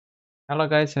Hello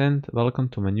guys and welcome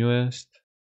to my newest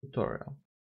tutorial.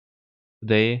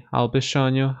 Today I'll be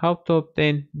showing you how to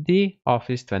obtain the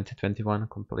Office 2021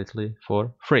 completely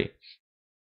for free.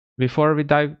 Before we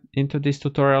dive into this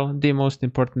tutorial, the most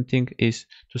important thing is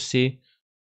to see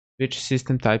which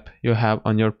system type you have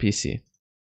on your PC.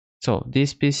 So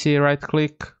this PC, right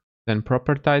click, then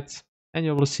properties, and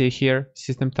you will see here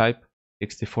system type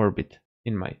 64-bit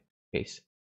in my case.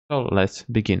 So let's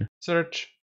begin. Search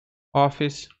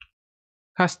Office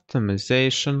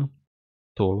Customization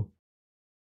tool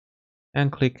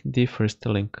and click the first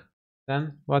link.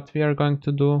 Then what we are going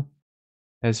to do,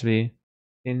 as we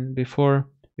seen before,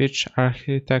 which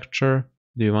architecture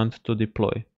do you want to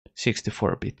deploy?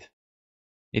 64-bit.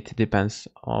 It depends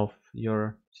of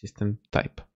your system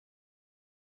type.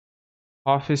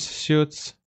 Office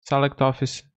Suites, select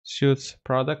Office Suites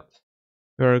product.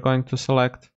 We are going to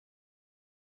select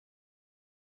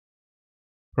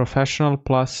Professional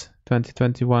Plus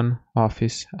 2021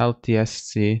 Office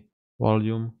LTSC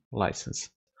volume license.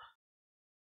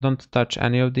 Don't touch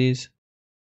any of these.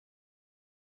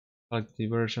 Select the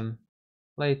version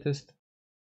latest,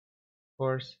 of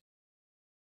course.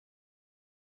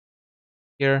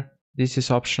 Here, this is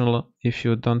optional. If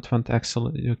you don't want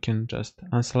Excel, you can just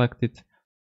unselect it.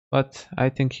 But I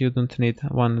think you don't need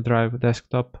OneDrive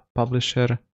desktop,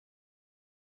 Publisher,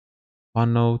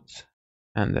 OneNote,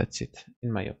 and that's it,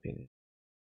 in my opinion.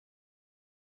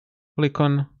 Click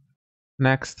on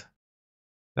Next,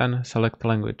 then select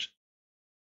language.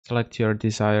 Select your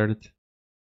desired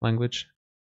language.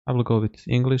 I will go with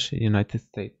English, United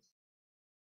States.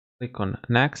 Click on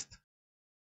Next.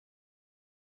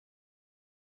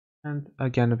 And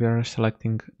again, we are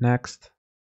selecting Next.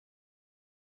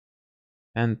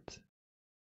 And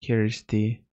here is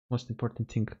the most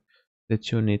important thing that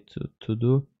you need to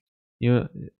do. You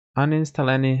uninstall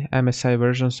any MSI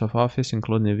versions of Office,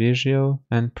 including Visio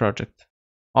and Project.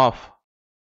 Off.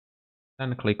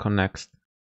 Then click on Next.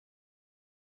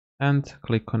 And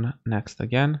click on Next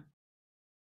again.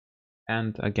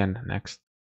 And again Next.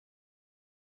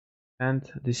 And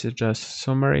this is just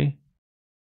summary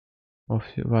of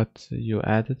what you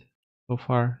added so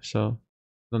far, so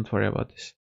don't worry about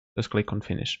this. Just click on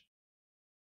Finish.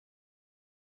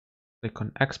 Click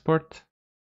on Export,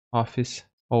 Office,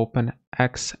 Open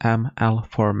XML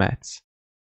formats.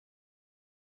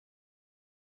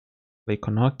 Click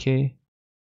on OK.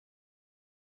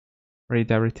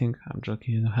 Read everything, I'm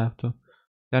joking, you don't have to.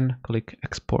 Then click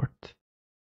Export.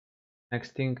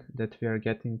 Next thing that we are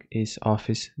getting is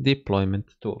Office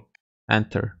Deployment Tool.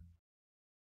 Enter.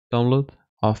 Download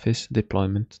Office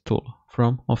Deployment Tool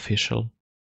from official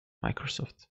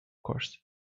Microsoft, of course.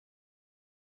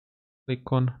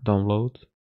 Click on Download.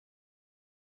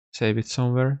 Save it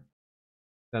somewhere.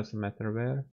 Doesn't matter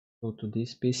where. Go to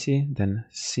this PC, then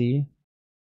C,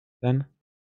 then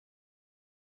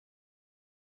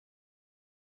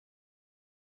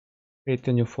create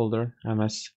a new folder,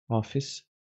 MS Office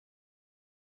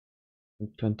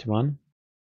 21,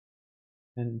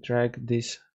 and drag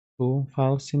these two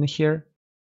files in here.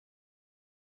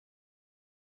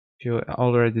 If you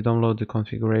already download the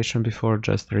configuration before,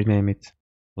 just rename it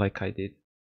like I did.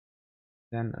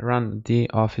 Then run the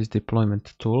Office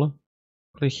Deployment tool.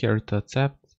 Click here to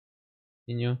accept,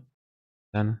 continue,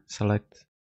 then select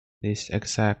this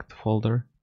exact folder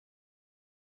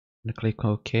and click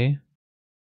OK.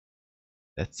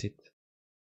 That's it.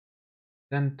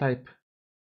 Then type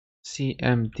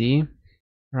cmd,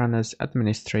 run as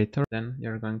administrator. Then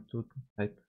you're going to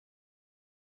type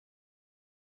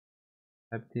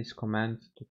this command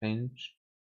to change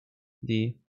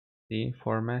the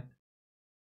format.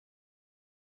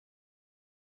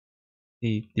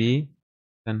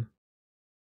 Then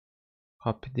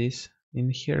copy this in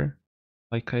here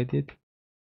like I did,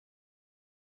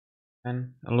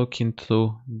 and look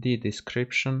into the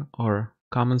description or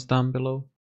comments down below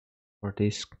for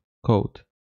this code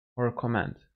or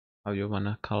command, how you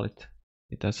wanna call it,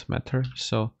 it doesn't matter.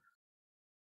 So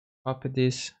copy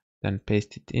this, then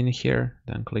paste it in here,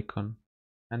 then click on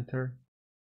enter.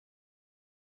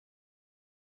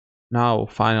 Now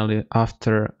finally,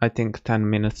 after I think 10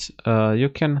 minutes, you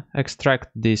can extract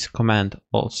this command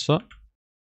also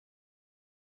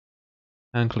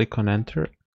and click on enter.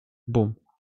 Boom,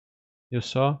 you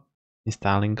saw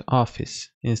installing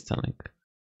Office, installing.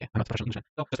 Yeah, I'm not professional English,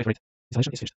 so just wait for it.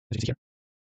 Installation is finished, as you see here.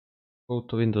 Go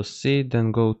to Windows C,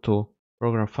 then go to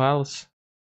Program Files,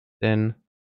 then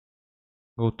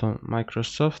go to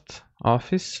Microsoft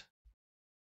Office,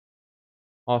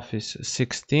 Office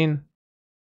 16,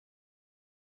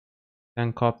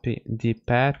 then copy the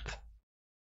path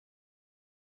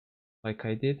like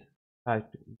I did,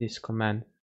 type this command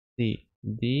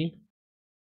cd,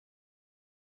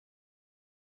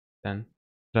 then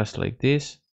just like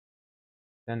this.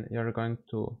 Then you're going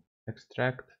to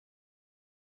extract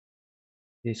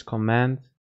this command.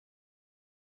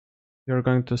 You're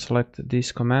going to select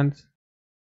this command,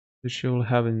 which you will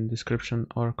have in the description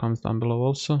or comes down below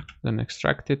also. Then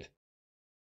extract it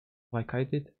like I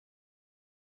did.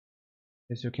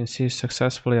 As you can see,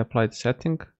 successfully applied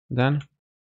setting. Then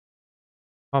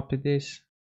copy this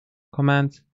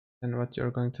command, and what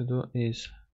you're going to do is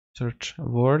search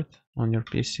Word on your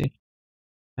PC,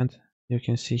 and you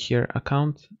can see here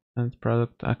account and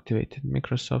product activated,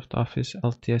 Microsoft Office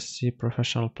LTSC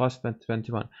Professional Plus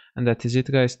 2021. And that is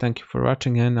it, guys. Thank you for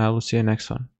watching, and I will see you next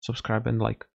one. Subscribe and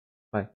like.